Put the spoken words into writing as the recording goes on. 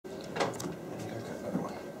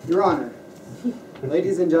Your Honor,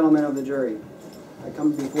 ladies and gentlemen of the jury, I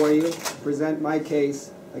come before you to present my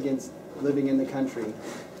case against living in the country.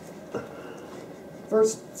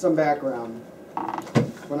 First, some background.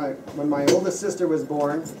 When my oldest sister was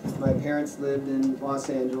born, my parents lived in Los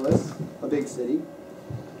Angeles, a big city.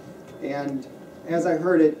 And as I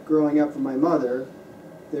heard it growing up from my mother,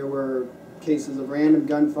 there were cases of random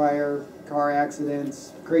gunfire, car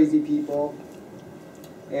accidents, crazy people,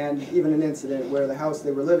 and even an incident where the house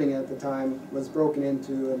they were living in at the time was broken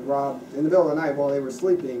into and robbed in the middle of the night while they were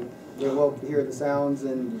sleeping. They woke to hear the sounds,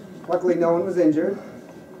 and luckily no one was injured,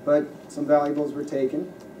 but some valuables were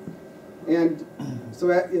taken. And so,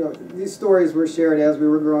 these stories were shared as we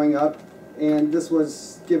were growing up, and this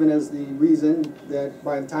was given as the reason that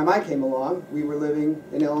by the time I came along, we were living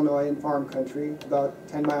in Illinois in farm country, about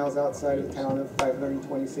 10 miles outside of the town of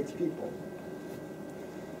 526 people.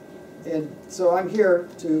 And so I'm here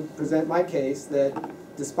to present my case that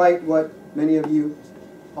despite what many of you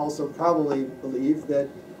also probably believe, that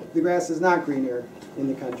the grass is not greener in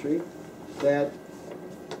the country, that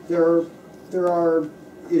there are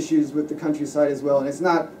issues with the countryside as well, and it's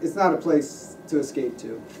not a place to escape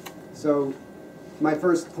to. So my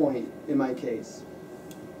first point in my case.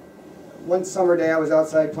 One summer day I was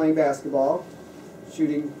outside playing basketball,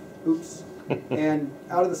 shooting hoops, and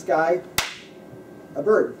out of the sky a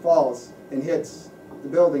bird falls and hits the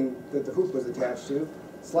building that the hoop was attached to,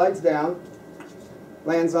 slides down,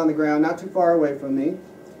 lands on the ground not too far away from me,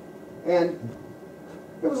 and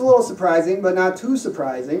it was a little surprising, but not too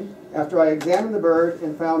surprising, after I examined the bird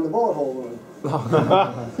and found the bullet hole wound.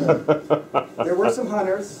 There were some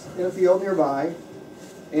hunters in a field nearby,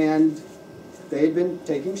 and they had been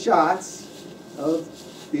taking shots of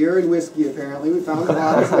beer and whiskey, apparently. We found the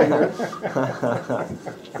bottles later.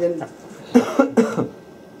 And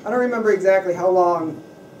I don't remember exactly how long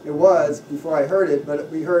it was before I heard it, but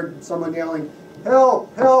we heard someone yelling,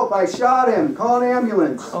 "Help! Help! I shot him! Call an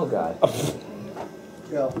ambulance!" Oh, God.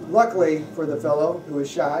 Luckily for the fellow who was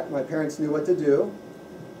shot, my parents knew what to do.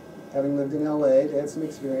 Having lived in LA, they had some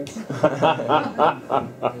experience.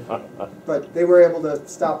 But they were able to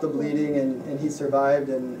stop the bleeding, and he survived.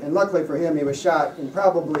 And luckily for him, he was shot in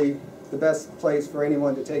probably the best place for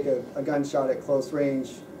anyone to take a gunshot at close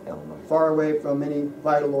range, far away from any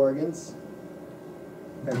vital organs.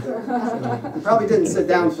 And, he probably didn't sit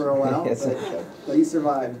down for a while, but he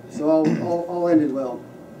survived. So all ended well.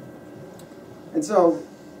 And so,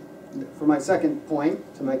 for my second point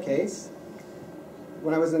to my case,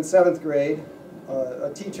 when I was in 7th grade, a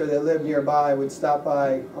teacher that lived nearby would stop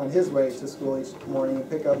by on his way to school each morning and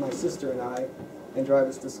pick up my sister and I and drive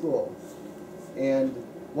us to school. And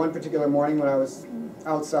one particular morning when I was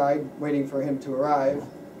outside waiting for him to arrive,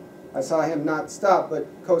 I saw him not stop but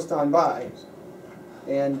coast on by.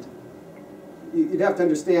 And you'd have to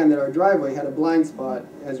understand that our driveway had a blind spot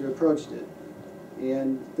as you approached it.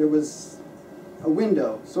 And there was a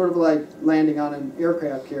window, sort of like landing on an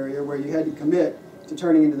aircraft carrier, where you had to commit to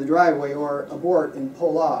turning into the driveway or abort and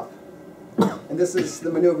pull off. And this is the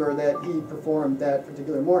maneuver that he performed that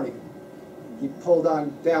particular morning. He pulled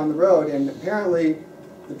on down the road, and apparently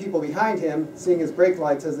the people behind him, seeing his brake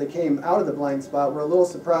lights as they came out of the blind spot, were a little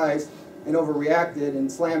surprised and overreacted and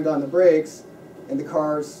slammed on the brakes, and the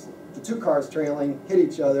two cars trailing hit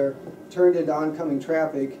each other, turned into oncoming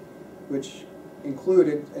traffic, which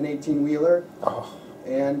included an 18-wheeler,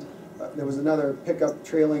 and there was another pickup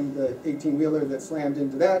trailing the 18-wheeler that slammed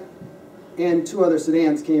into that, and 2 other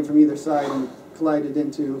sedans came from either side and collided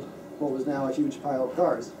into what was now a huge pile of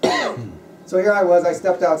cars. So here I was, I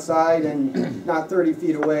stepped outside, and not 30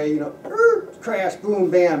 feet away, crash, boom,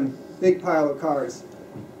 bam, big pile of cars.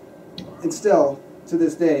 And still, to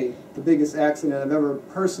this day, the biggest accident I've ever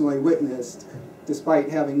personally witnessed, despite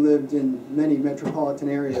having lived in many metropolitan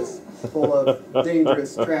areas full of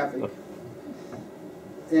dangerous traffic.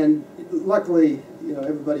 And luckily,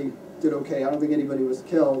 everybody did okay. I don't think anybody was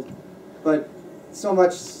killed. But so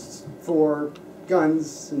much for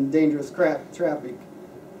guns and dangerous traffic.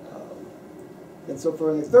 And so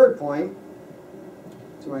for the third point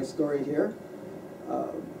to my story here,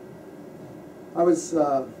 I was,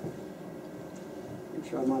 make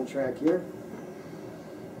sure I'm on track here.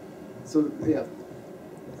 So, yeah.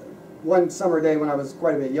 One summer day when I was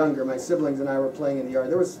quite a bit younger, my siblings and I were playing in the yard.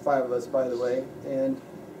 There was 5 of us, by the way. And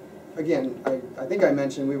again, I think I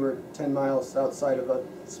mentioned we were 10 miles outside of a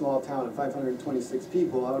small town of 526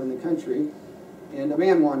 people out in the country. And a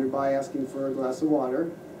man wandered by asking for a glass of water.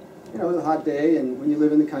 It was a hot day, and when you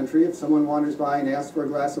live in the country, if someone wanders by and asks for a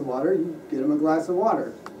glass of water, you get them a glass of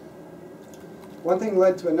water. One thing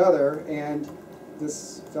led to another, and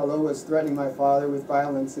this fellow was threatening my father with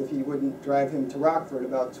violence if he wouldn't drive him to Rockford,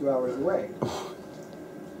 about 2 hours away.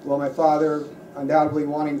 Well, my father, undoubtedly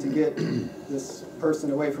wanting to get this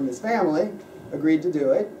person away from his family, agreed to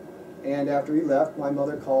do it. And after he left, my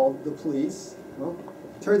mother called the police. Well,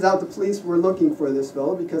 turns out the police were looking for this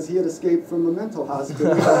fellow because he had escaped from a mental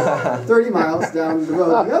hospital 30 miles down the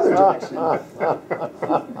road the other direction.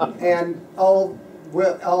 And all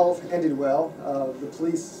ended well. The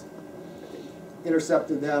police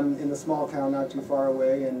intercepted them in the small town not too far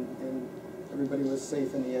away, and everybody was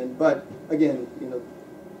safe in the end. But again, you know,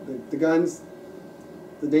 the guns,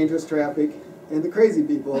 the dangerous traffic, and the crazy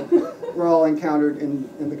people were all encountered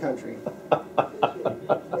in the country.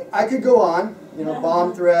 I could go on, you know,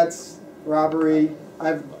 bomb threats, robbery. I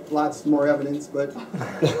have lots more evidence, but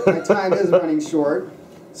my time is running short.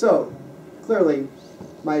 So, clearly,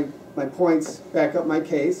 my points back up my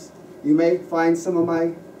case. You may find some of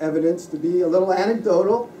my evidence to be a little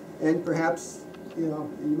anecdotal, and perhaps, you know,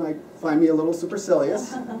 you might find me a little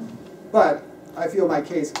supercilious. But I feel my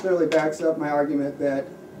case clearly backs up my argument that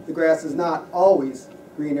the grass is not always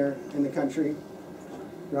greener in the country.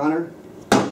 Your Honor,